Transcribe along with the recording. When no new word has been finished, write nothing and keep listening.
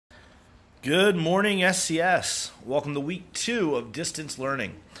Good morning, SCS. Welcome to week 2 of distance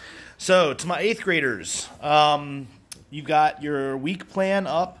learning. So, to my 8th graders, you've got your week plan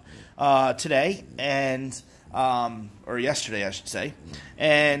up today, or yesterday, I should say,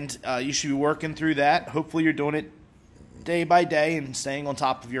 and you should be working through that. Hopefully, you're doing it day by day and staying on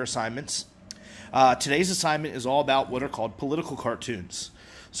top of your assignments. Today's assignment is all about what are called political cartoons.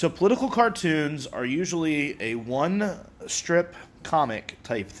 So, political cartoons are usually a one-strip comic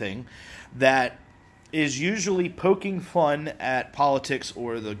type thing that is usually poking fun at politics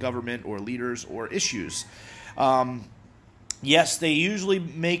or the government or leaders or issues. Yes, they usually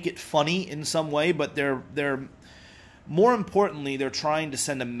make it funny in some way, but they're more importantly, they're trying to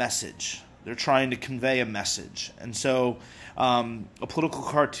send a message. They're trying to convey a message. And so a political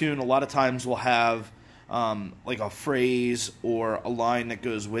cartoon a lot of times will have like a phrase or a line that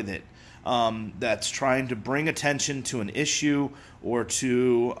goes with it. That's trying to bring attention to an issue or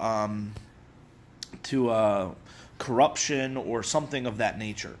to corruption or something of that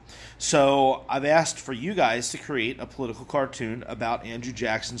nature. So I've asked for you guys to create a political cartoon about Andrew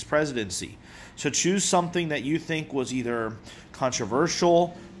Jackson's presidency. So choose something that you think was either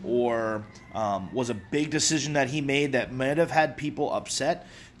controversial or was a big decision that he made that might have had people upset.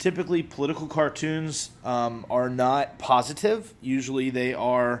 Typically, political cartoons are not positive. Usually they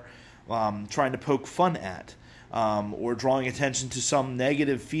are trying to poke fun at or drawing attention to some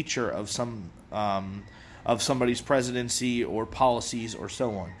negative feature of somebody's presidency or policies or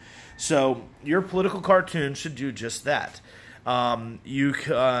so on. So your political cartoon should do just that. You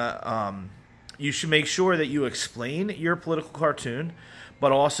should make sure that you explain your political cartoon,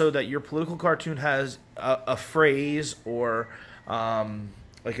 but also that your political cartoon has a phrase or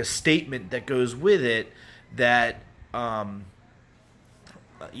like a statement that goes with it that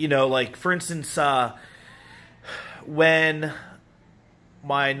like, for instance, when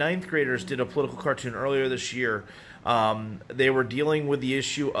my 9th graders did a political cartoon earlier this year, they were dealing with the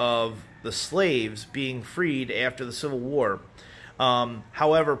issue of the slaves being freed after the Civil War.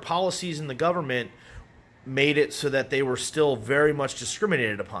 However, policies in the government made it so that they were still very much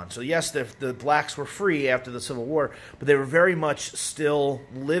discriminated upon. So yes, the blacks were free after the Civil War, but they were very much still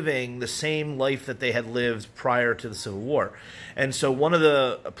living the same life that they had lived prior to the Civil War. And so one of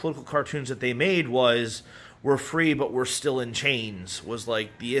the political cartoons that they made was, "We're free, but we're still in chains," was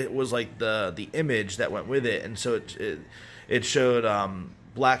like the image that went with it. And so it showed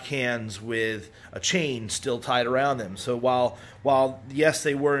black hands with a chain still tied around them. So while yes,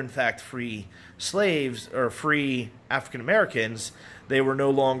 they were in fact free slaves or free African Americans, they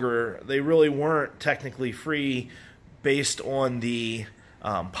really weren't technically free based on the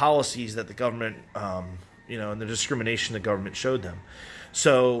policies that the government, and the discrimination the government showed them.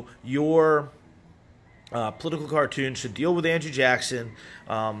 So your political cartoon should deal with Andrew Jackson,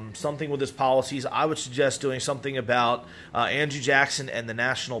 something with his policies. I would suggest doing something about Andrew Jackson and the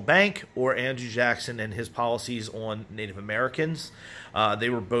National Bank, or Andrew Jackson and his policies on Native Americans. They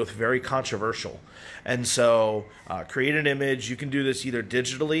were both very controversial. And so create an image. You can do this either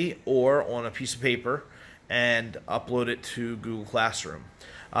digitally or on a piece of paper and upload it to Google Classroom.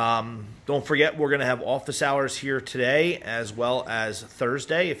 Don't forget, we're going to have office hours here today as well as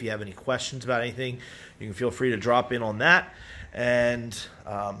Thursday. If you have any questions about anything, you can feel free to drop in on that, and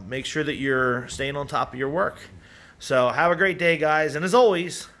make sure that you're staying on top of your work. So have a great day, guys, and as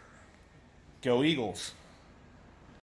always, go Eagles.